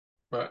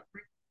Right.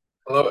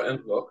 Hello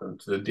and welcome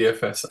to the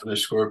DFS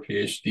underscore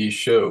PhD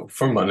show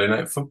for Monday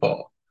Night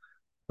Football.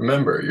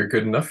 Remember, you're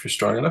good enough, you're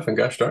strong enough, and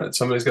gosh darn it,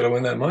 somebody's got to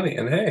win that money.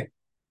 And hey,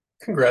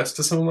 congrats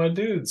to some of my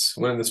dudes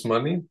winning this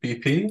money.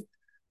 BP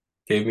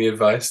gave me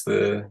advice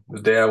the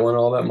day I won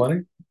all that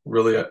money.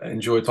 Really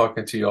enjoy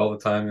talking to you all the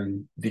time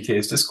in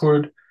DK's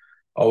Discord.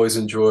 Always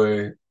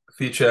enjoy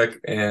Check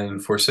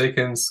and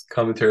Forsaken's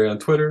commentary on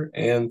Twitter,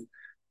 and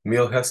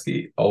Emil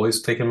Heskey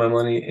always taking my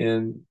money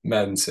in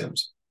Madden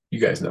Sims. You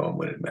guys know I'm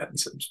winning Madden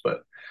Sims,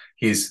 but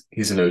he's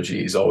an OG.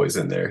 He's always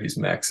in there. He's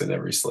maxing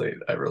every slate.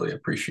 I really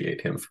appreciate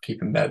him for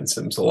keeping Madden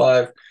Sims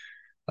alive,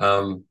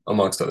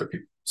 amongst other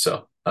people.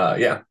 So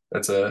yeah,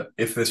 that's a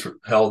if this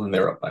held and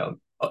they're up by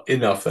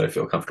enough that I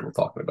feel comfortable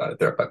talking about it.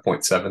 They're up by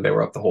 0.7. They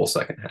were up the whole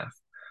second half.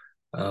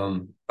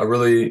 A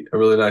really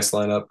nice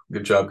lineup.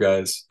 Good job,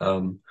 guys.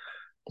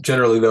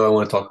 Generally, though, I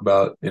want to talk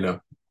about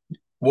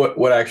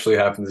what actually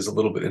happened is a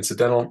little bit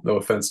incidental. No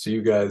offense to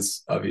you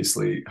guys.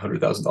 Obviously,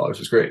 $100,000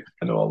 is great.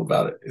 I know all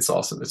about it. It's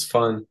awesome. It's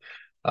fun.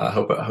 I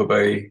think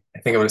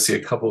I'm going to see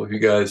a couple of you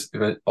guys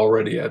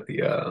already at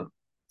the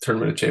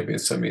Tournament of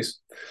Champions semis.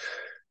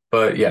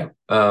 But yeah,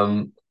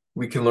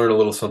 we can learn a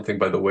little something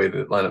by the way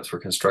that lineups were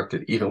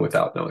constructed, even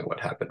without knowing what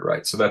happened,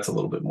 right? So that's a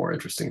little bit more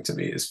interesting to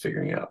me is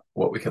figuring out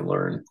what we can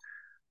learn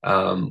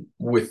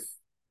with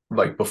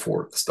like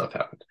before the stuff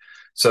happened.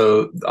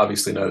 So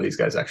obviously none of these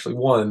guys actually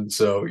won.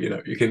 So,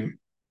 you can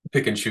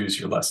pick and choose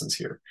your lessons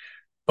here.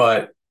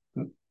 But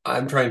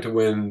I'm trying to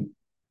win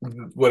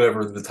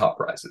whatever the top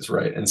prize is,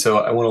 right? And so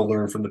I want to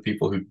learn from the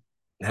people who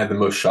had the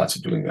most shots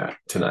of doing that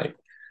tonight.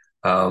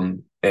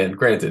 And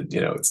granted,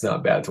 it's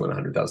not bad to win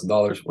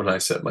 $100,000. When I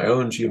set my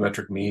own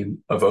geometric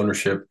mean of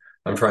ownership,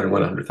 I'm trying to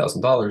win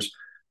 $100,000.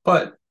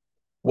 But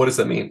what does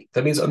that mean?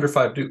 That means under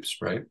 5 dupes,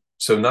 right?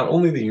 So not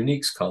only the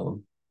uniques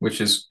column, which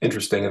is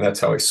interesting, and that's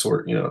how I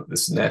sort,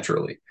 this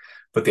naturally.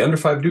 But the under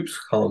 5 dupes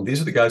column,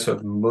 these are the guys who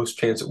have the most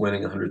chance at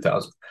winning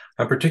 100,000.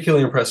 I'm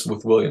particularly impressed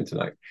with William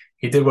tonight.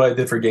 He did what I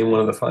did for game 1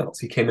 of the finals.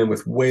 He came in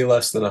with way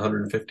less than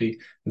 150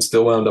 and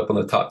still wound up on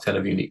the top 10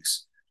 of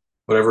uniques.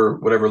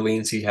 Whatever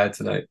leans he had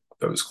tonight,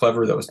 that was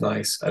clever. That was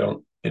nice. I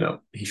don't,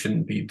 he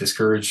shouldn't be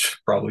discouraged.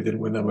 Probably didn't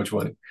win that much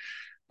money.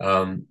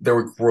 There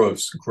were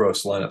gross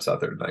lineups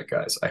out there tonight,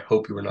 guys. I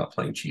hope you were not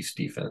playing Chiefs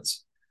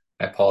defense.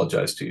 I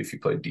apologize to you if you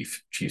played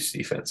Chiefs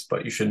defense,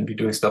 but you shouldn't be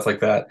doing stuff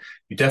like that.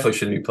 You definitely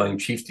shouldn't be playing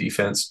Chiefs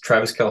defense,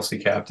 Travis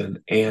Kelce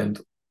captain, and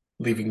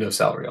leaving no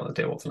salary on the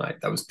table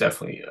tonight. That was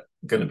definitely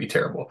going to be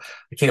terrible.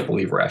 I can't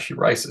believe Rashee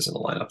Rice is in a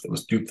lineup that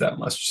was duped that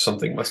much.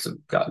 Something must have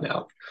gotten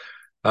out.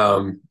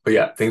 But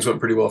yeah, things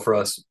went pretty well for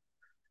us.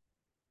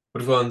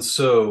 Would have gone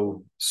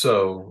so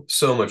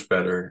much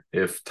better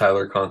if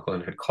Tyler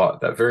Conklin had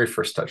caught that very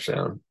first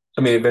touchdown.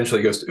 I mean, eventually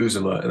it goes to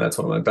Uzuma, and that's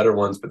one of my better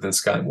ones, but then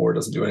Sky Moore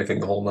doesn't do anything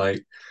the whole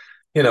night.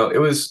 It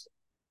was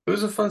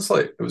a fun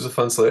slate. It was a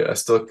fun slate. I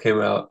still came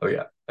out. Oh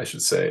yeah, I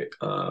should say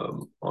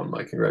on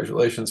my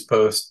congratulations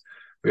post.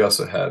 We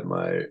also had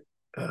my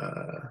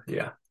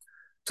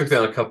took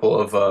down a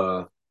couple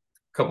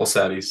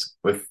saddies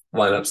with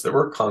lineups that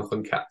were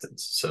Conklin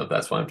captains. So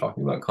that's why I'm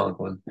talking about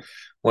Conklin.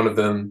 One of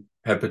them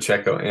had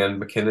Pacheco and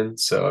McKinnon,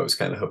 so I was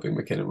kind of hoping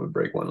McKinnon would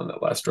break one on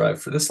that last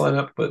drive for this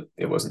lineup, but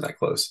it wasn't that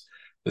close.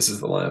 This is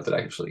the lineup that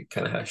actually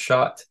kind of had a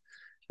shot.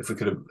 If we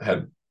could have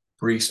had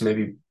Brees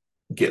maybe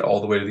get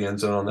all the way to the end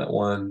zone on that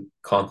one,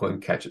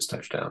 Conklin catches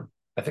touchdown.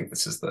 I think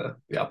this is the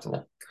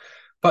optimal.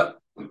 But,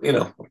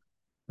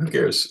 who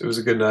cares? It was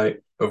a good night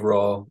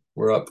overall.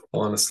 We're up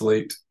on a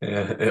slate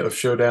of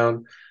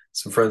showdown.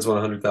 Some friends won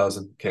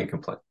 100,000. Can't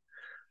complain.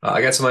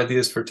 I got some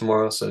ideas for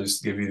tomorrow, so I'll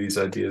just give you these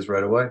ideas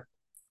right away.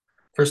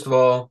 First of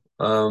all,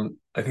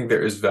 I think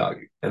there is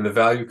value, and the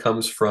value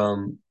comes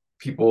from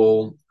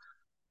people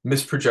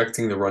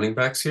misprojecting the running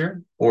backs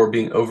here or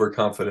being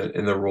overconfident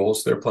in the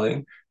roles they're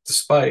playing,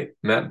 despite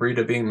Matt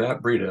Brieda being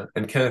Matt Brieda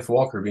and Kenneth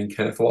Walker being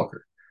Kenneth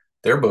Walker.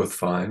 They're both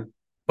fine,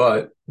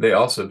 but they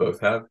also both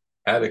have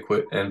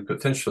adequate and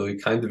potentially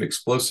kind of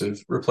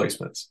explosive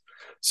replacements.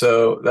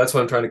 So that's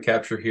what I'm trying to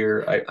capture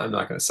here. I'm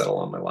not going to settle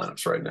on my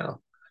lineups right now.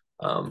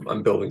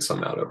 I'm building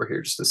some out over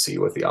here just to see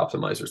what the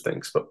optimizer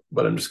thinks,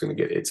 but I'm just going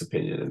to get its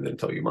opinion and then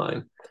tell you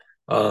mine.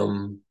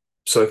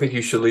 So I think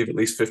you should leave at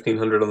least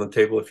 1,500 on the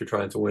table if you're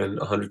trying to win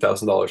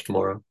 $100,000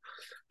 tomorrow.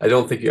 I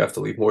don't think you have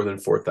to leave more than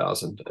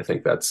 4,000. I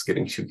think that's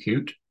getting too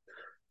cute.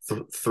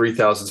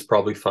 3,000 is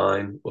probably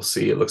fine. We'll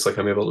see. It looks like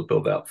I'm able to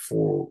build out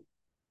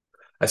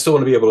I still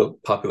want to be able to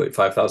populate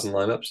 5,000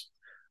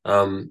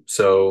 lineups.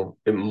 So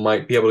it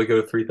might be able to go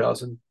to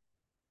 3,000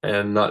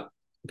 and not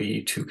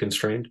be too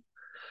constrained.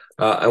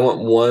 I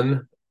want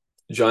one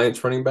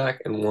Giants running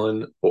back and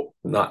one, well,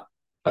 not,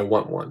 I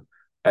want one.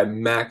 At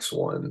max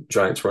one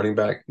Giants running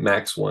back,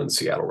 max one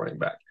Seattle running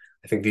back.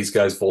 I think these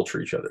guys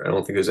vulture each other. I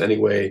don't think there's any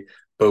way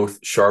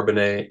both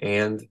Charbonnet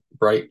and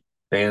Bright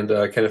and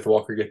Kenneth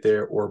Walker get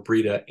there, or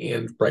Brieda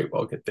and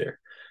Brightwell get there.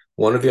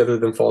 One or the other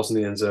of them falls in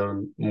the end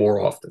zone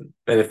more often.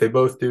 And if they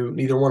both do,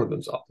 neither one of them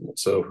is optimal.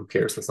 So who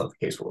cares? That's not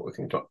the case we're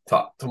looking to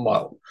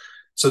model.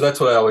 So that's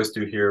what I always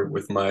do here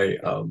with my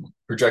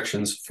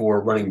projections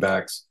for running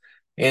backs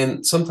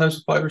And sometimes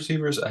with wide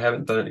receivers, I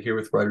haven't done it here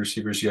with wide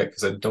receivers yet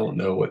because I don't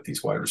know what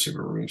these wide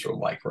receiver rooms are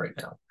like right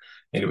now.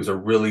 And it was a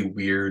really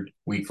weird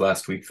week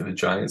last week for the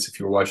Giants if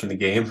you were watching the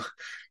game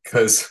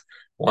because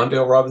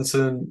Wan'Dale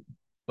Robinson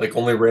like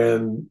only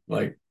ran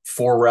like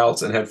 4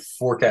 routes and had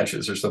 4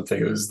 catches or something.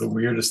 It was the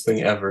weirdest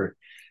thing ever.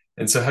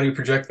 And so how do you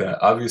project that?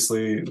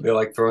 Obviously, they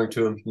like throwing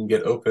to him. He can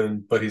get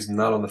open, but he's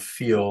not on the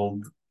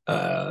field.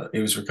 He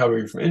was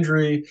recovering from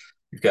injury.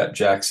 You've got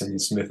Jackson,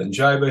 Smith, and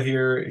Jaiba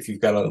here. If you've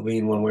got to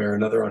lean one way or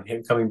another on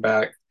him coming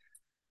back,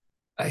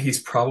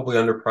 he's probably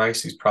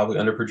underpriced. He's probably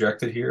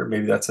underprojected here.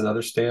 Maybe that's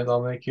another stand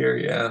I'll make here.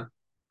 Yeah.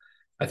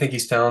 I think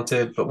he's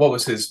talented, but what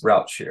was his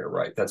route share,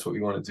 right? That's what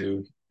we want to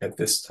do at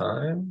this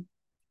time.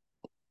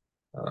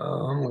 We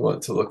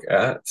want to look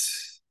at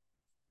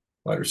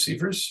wide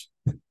receivers.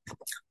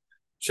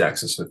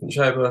 Jackson, Smith, and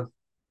Jaiba.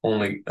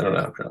 Only, I don't know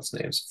how to pronounce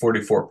names,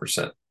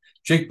 44%.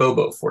 Jake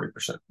Bobo,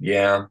 40%.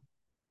 Yeah,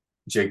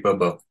 Jake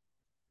Bobo.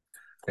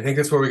 I think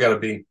that's where we got to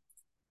be.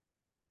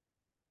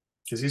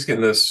 Because he's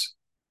getting this.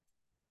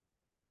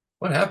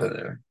 What happened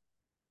there?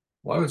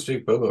 Why was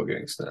Jake Bobo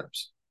getting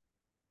snaps?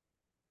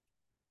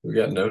 We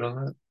got a note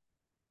on that?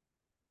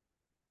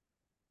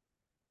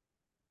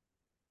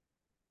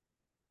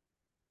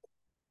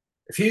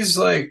 If he's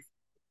like,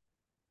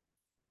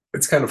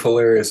 it's kind of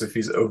hilarious if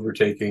he's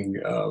overtaking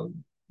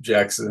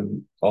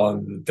Jackson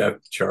on the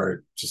depth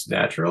chart just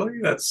naturally.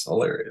 That's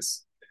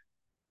hilarious.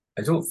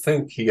 I don't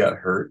think he got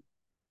hurt.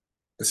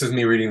 This is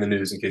me reading the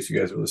news in case you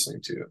guys are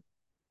listening to it.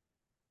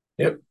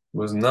 Yep,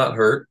 was not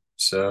hurt.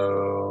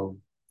 So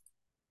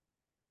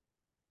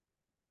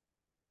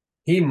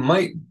he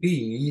might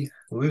be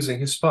losing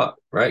his spot,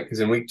 right? Because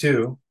in week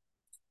 2,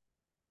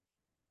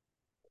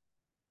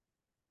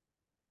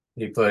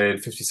 he played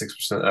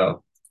 56%.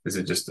 Oh, is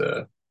it just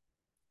a?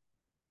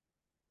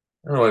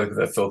 I don't know why they put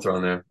that filter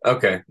on there.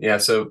 Okay, yeah.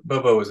 So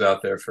Bobo was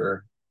out there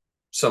for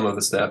some of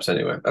the snaps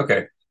anyway.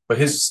 Okay, but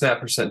his snap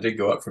percent did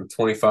go up from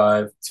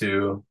 25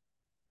 to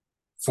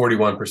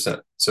 41%.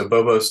 So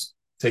Bobo's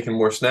taking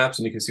more snaps,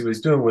 and you can see what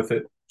he's doing with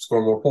it,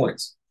 score more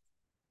points.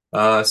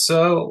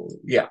 So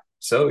yeah,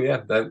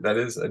 that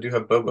is. I do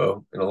have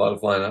Bobo in a lot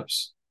of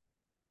lineups,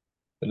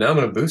 but now I'm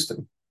going to boost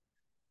him.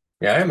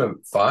 Yeah, I am at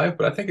 5,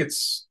 but I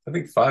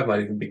think 5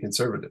 might even be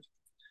conservative.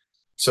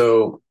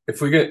 So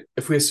if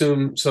we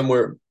assume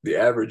somewhere the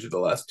average of the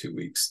last 2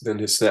 weeks, then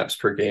his snaps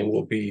per game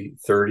will be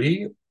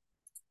 30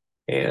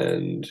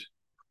 and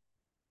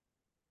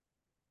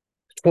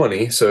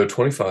 20. So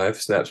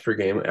 25 snaps per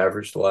game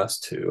average the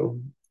last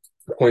 2.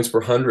 Points per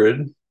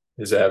 100,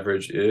 his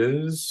average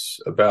is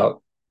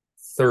about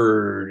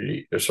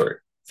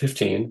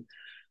 15.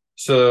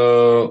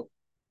 So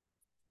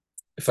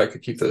if I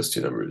could keep those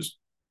 2 numbers,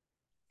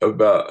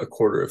 about a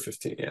quarter of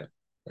 15. Yeah,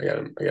 I got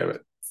him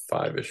at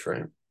 5-ish,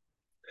 right?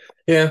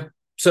 Yeah.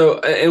 So,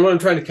 and what I'm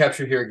trying to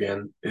capture here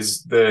again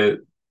is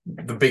the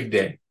big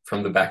day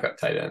from the backup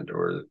tight end,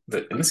 or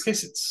in this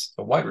case, it's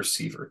a wide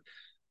receiver.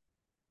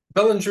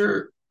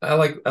 Bellinger, I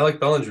like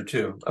Bellinger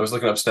too. I was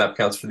looking up snap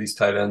counts for these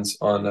tight ends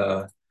on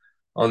the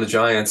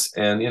Giants,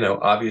 and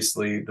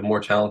obviously the more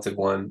talented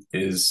one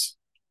is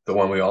the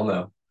one we all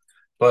know.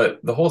 But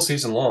the whole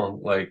season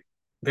long, like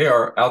they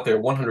are out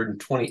there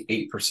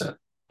 128%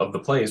 of the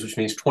plays, which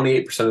means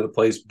 28% of the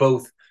plays,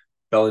 both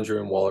Bellinger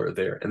and Waller are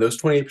there. And those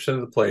 28%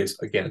 of the plays,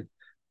 again,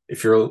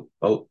 if you're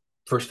a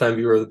first-time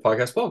viewer of the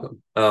podcast,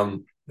 welcome.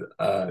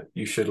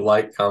 You should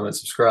like, comment,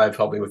 subscribe,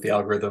 help me with the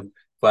algorithm.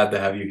 Glad to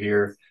have you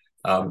here.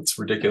 It's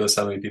ridiculous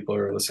how many people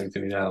are listening to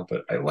me now,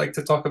 but I like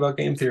to talk about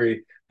game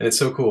theory, and it's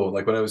so cool.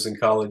 Like when I was in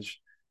college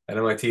at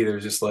MIT, there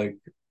was just like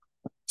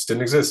this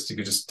didn't exist. You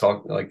could just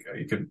talk, like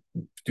you could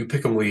do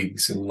pick'em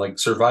leagues and like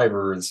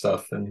Survivor and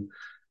stuff, and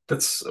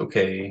that's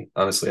okay.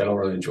 Honestly, I don't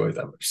really enjoy it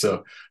that much.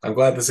 So I'm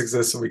glad this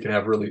exists and we can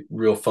have really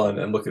real fun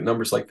and look at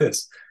numbers like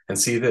this and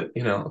see that,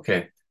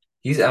 okay,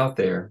 he's out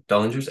there.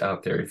 Bellinger's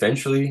out there.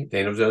 Eventually,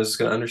 Daniel Jones is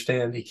going to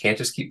understand he can't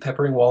just keep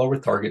peppering Waller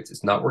with targets.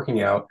 It's not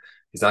working out.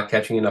 He's not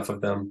catching enough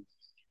of them,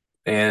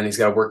 and he's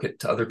got to work it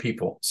to other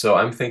people. So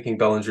I'm thinking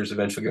Bellinger's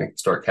eventually going to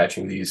start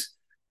catching these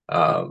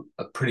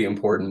pretty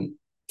important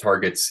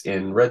targets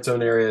in red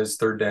zone areas,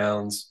 third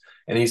downs,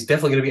 and he's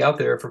definitely going to be out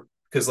there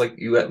because like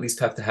you at least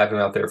have to have him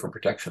out there for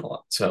protection a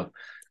lot. So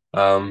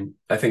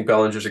I think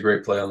Bellinger's a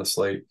great play on the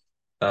slate,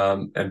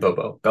 and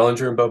Bobo.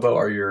 Bellinger and Bobo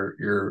are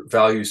your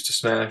values to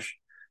smash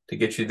to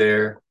get you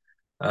there.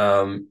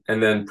 And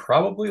then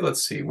probably,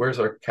 let's see, where's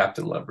our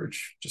captain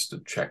leverage, just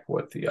to check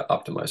what the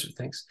optimizer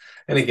thinks.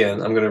 And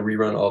again, I'm going to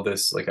rerun all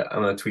this. Like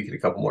I'm going to tweak it a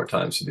couple more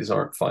times. So these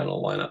aren't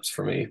final lineups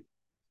for me.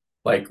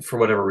 Like for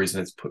whatever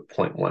reason, it's put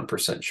 0.1%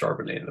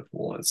 Charbonnet in the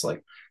pool. And it's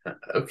like,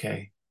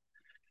 okay.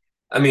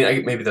 I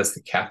mean, maybe that's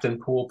the captain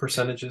pool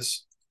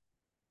percentages.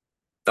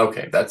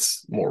 Okay.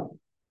 That's more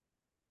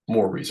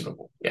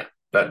reasonable. Yeah,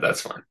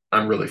 that's fine.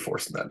 I'm really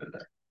forcing that in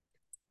there.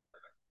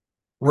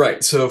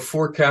 Right. So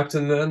for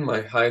captain, then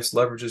my highest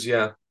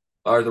leverages,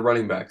 are the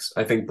running backs.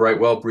 I think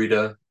Brightwell,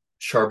 Brieda,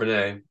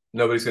 Charbonnet.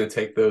 Nobody's going to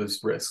take those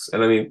risks.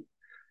 And I mean,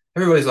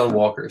 everybody's on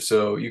Walker,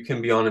 so you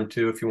can be on him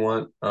too if you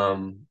want.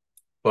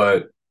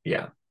 But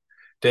yeah,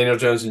 Daniel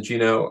Jones and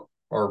Geno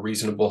are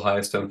reasonable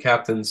highest owned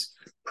captains.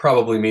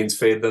 Probably means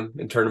fade them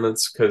in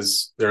tournaments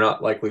because they're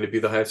not likely to be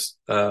the highest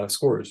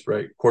scorers,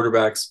 right?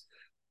 Quarterbacks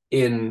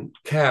in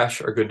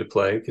cash are good to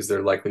play because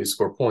they're likely to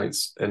score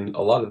points, and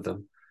a lot of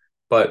them,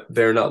 but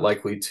they're not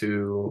likely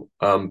to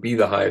be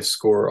the highest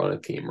scorer on a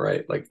team,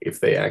 right? Like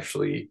if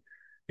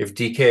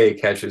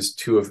DK catches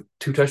two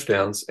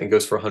touchdowns and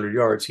goes for 100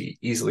 yards, he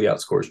easily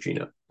outscores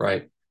Geno,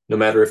 right? No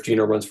matter if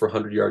Geno runs for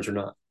 100 yards or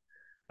not.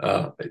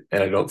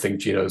 And I don't think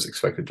Geno is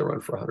expected to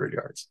run for 100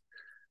 yards.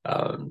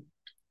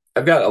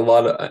 I've got a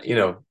lot of,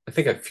 I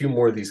think a few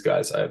more of these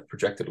guys I've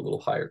projected a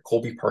little higher.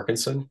 Colby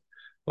Parkinson.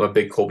 I'm a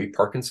big Colby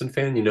Parkinson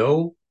fan.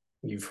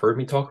 You've heard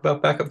me talk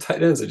about backup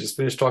tight ends. I just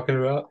finished talking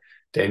about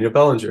Daniel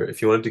Bellinger.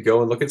 If you wanted to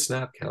go and look at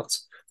snap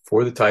counts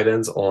for the tight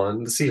ends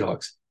on the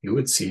Seahawks, you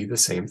would see the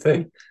same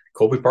thing.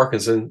 Colby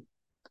Parkinson,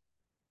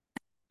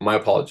 my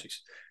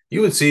apologies.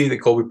 You would see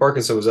that Colby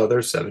Parkinson was out there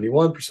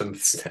 71% of the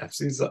snaps.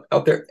 He's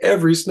out there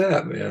every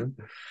snap, man.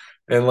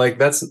 And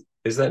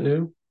is that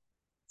new?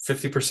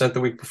 50%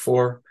 the week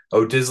before.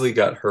 Oh, Disley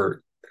got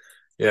hurt.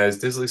 Yeah,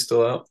 is Disley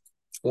still out?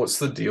 What's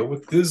the deal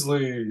with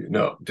Disley?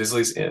 No,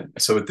 Disley's in.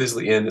 So with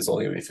Disley in, it's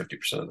only going to be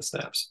 50% of the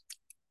snaps.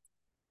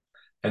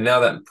 And now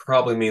that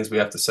probably means we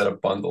have to set a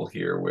bundle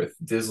here with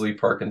Disley,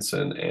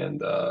 Parkinson,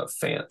 and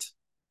Fant.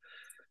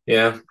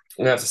 Yeah,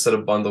 we have to set a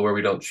bundle where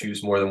we don't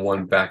choose more than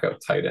one backup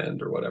tight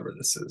end or whatever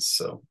this is.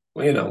 So,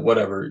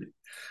 whatever.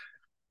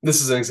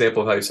 This is an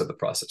example of how you set the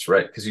process,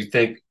 right? Because you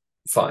think,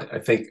 fine, I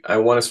think I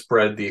want to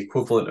spread the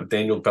equivalent of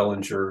Daniel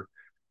Bellinger,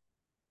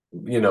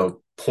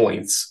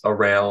 points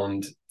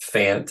around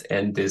Fant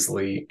and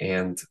Disley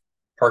and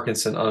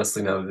Parkinson.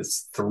 Honestly, now that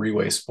it's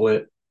three-way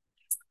split,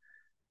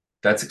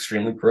 that's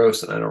extremely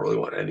gross, and I don't really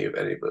want any of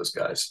those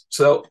guys.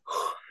 So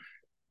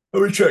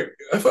let me check.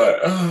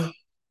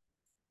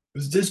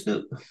 Is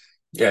Disley?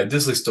 Yeah,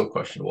 Disley's still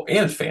questionable,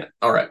 and Fant.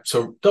 All right,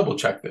 so double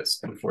check this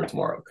before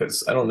tomorrow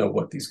because I don't know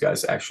what these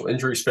guys' actual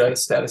injury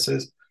status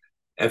is,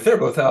 and if they're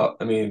both out,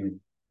 I mean,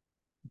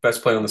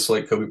 best play on the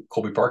slate,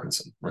 Colby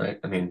Parkinson, right?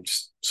 I mean,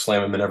 just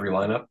slam him in every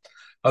lineup.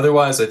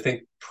 Otherwise, I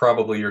think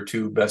probably your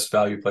two best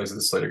value plays of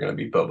the slate are going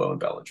to be Bobo and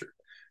Bellinger.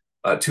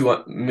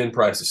 Two min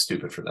price is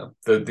stupid for them.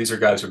 These are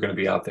guys who are going to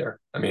be out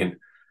there. I mean,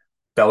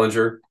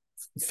 Bellinger,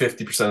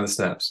 50% of the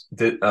snaps.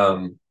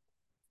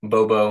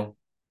 Bobo,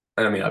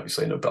 and I mean,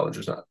 obviously, I know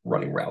Bellinger's not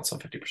running routes on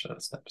 50% of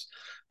the snaps,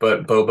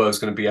 but Bobo is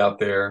going to be out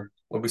there.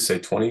 What did we say?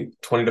 20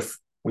 to,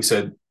 we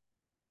said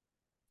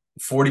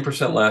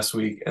 40% last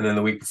week, and then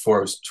the week before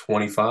it was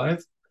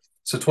 25.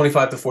 So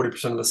 25 to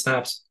 40% of the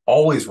snaps,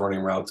 always running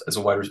routes as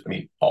a wide receiver. I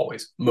mean,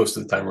 always. Most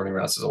of the time running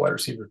routes as a wide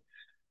receiver.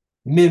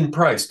 Min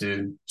price,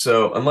 dude.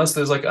 So unless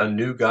there's like a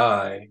new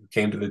guy who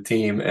came to the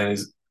team and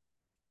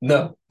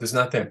there's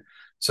not there.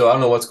 So I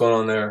don't know what's going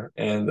on there.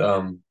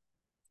 And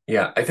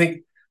yeah, I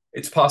think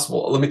it's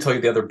possible. Let me tell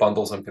you the other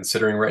bundles I'm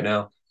considering right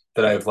now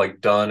that I've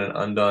done and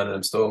undone, and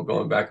I'm still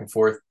going back and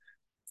forth.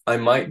 I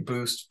might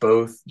boost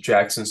both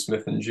Jackson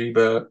Smith and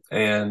Jiba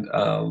and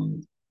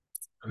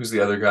who's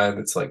the other guy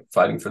that's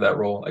fighting for that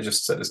role? I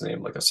just said his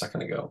name a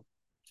second ago.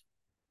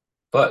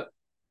 But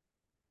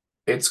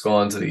it's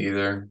gone to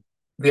the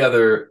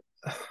other.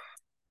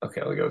 Okay,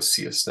 I'll go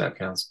see his snap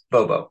counts.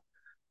 Bobo.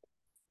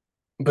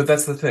 But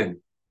that's the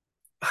thing.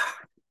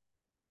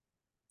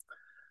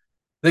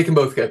 They can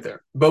both get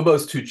there.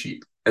 Bobo's too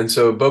cheap. And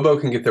so Bobo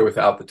can get there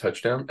without the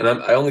touchdown. And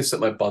I only set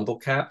my bundle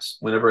caps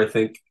whenever I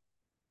think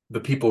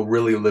the people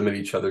really limit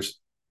each other's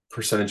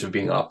percentage of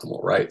being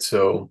optimal, right?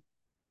 So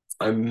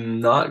I'm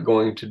not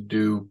going to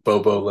do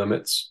Bobo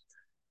limits.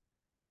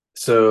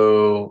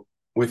 So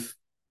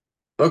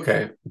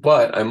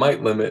but I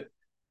might limit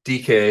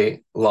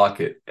DK,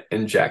 Lockett,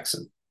 and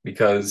Jackson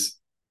because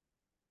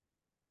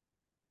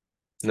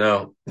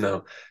no,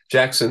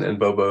 Jackson and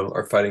Bobo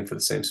are fighting for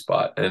the same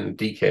spot, and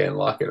DK and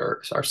Lockett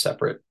are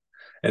separate.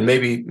 And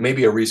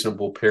maybe a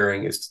reasonable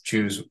pairing is to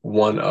choose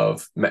one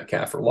of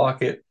Metcalf or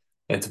Lockett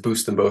and to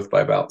boost them both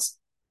by about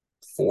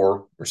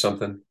 4 or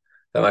something.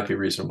 That might be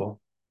reasonable.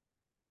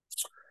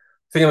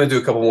 I think I'm going to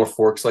do a couple more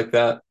forks like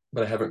that,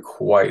 but I haven't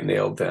quite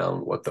nailed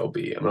down what they'll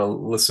be. I'm going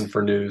to listen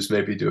for news,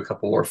 maybe do a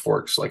couple more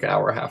forks an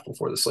hour and a half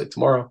before the slate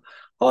tomorrow.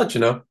 I'll let you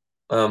know.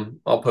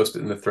 I'll post it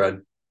in the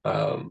thread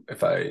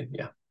if I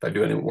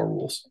do any more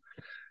rules.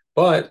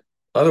 But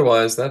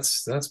otherwise,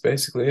 that's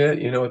basically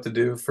it. You know what to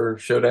do for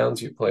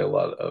showdowns. You play a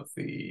lot of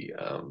the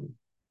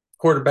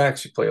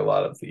quarterbacks. You play a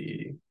lot of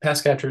the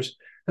pass catchers.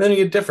 And then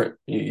you get different.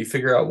 You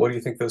figure out what do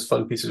you think those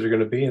fun pieces are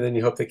going to be, and then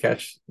you hope they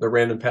catch the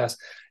random pass.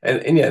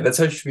 And yeah, that's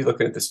how you should be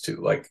looking at this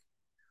too.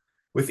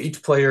 With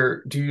each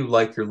player, do you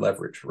like your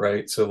leverage,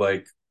 right? So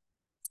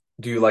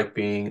do you like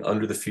being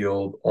under the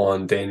field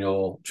on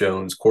Daniel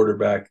Jones,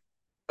 quarterback,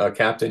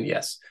 captain?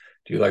 Yes.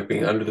 Do you like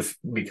being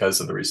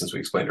because of the reasons we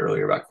explained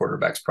earlier about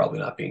quarterbacks probably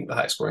not being the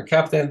high scoring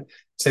captain?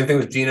 Same thing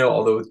with Geno,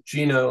 although with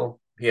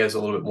Geno, he has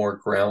a little bit more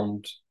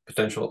ground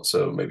potential,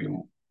 so maybe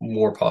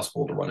more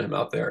possible to run him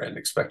out there and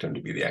expect him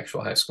to be the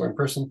actual high scoring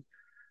person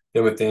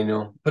than with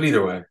Daniel. But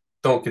either way,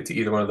 don't get to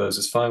either one of those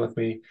is fine with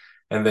me.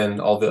 And then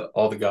all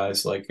the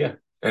guys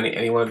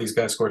any one of these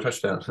guys score a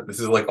touchdown. This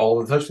is like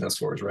all the touchdown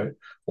scores, right?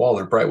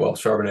 Waller, Brightwell,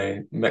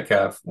 Charbonnet,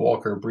 Metcalf,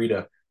 Walker,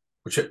 Brieda,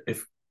 which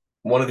if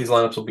one of these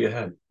lineups will be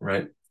ahead,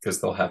 right? Because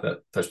they'll have that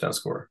touchdown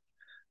score.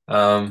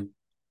 Um,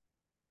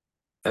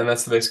 and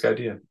that's the basic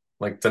idea.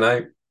 Like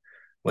tonight,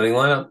 winning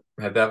lineup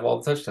had to have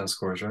all the touchdown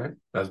scores, right?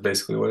 That's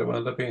basically what it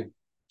wound up being.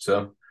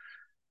 So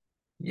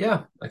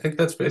yeah, I think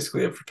that's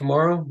basically it for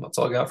tomorrow. That's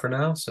all I got for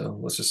now. So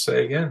let's just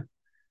say again,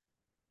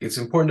 it's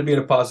important to be in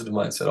a positive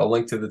mindset. I'll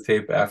link to the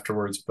tape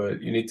afterwards,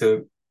 but you need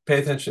to pay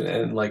attention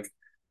and like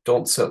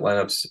don't set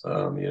lineups,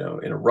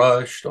 in a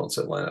rush. Don't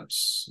set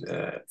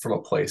lineups from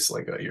a place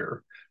like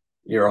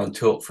you're on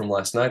tilt from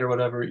last night or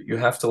whatever. You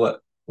have to let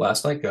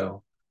last night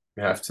go.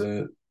 You have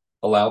to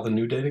allow the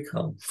new day to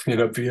come. Be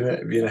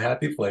in a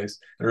happy place.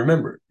 And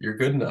remember, you're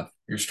good enough.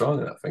 You're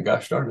strong enough. And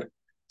gosh darn it,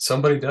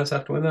 somebody does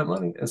have to win that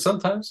money. And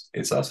sometimes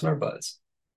it's us and our buds.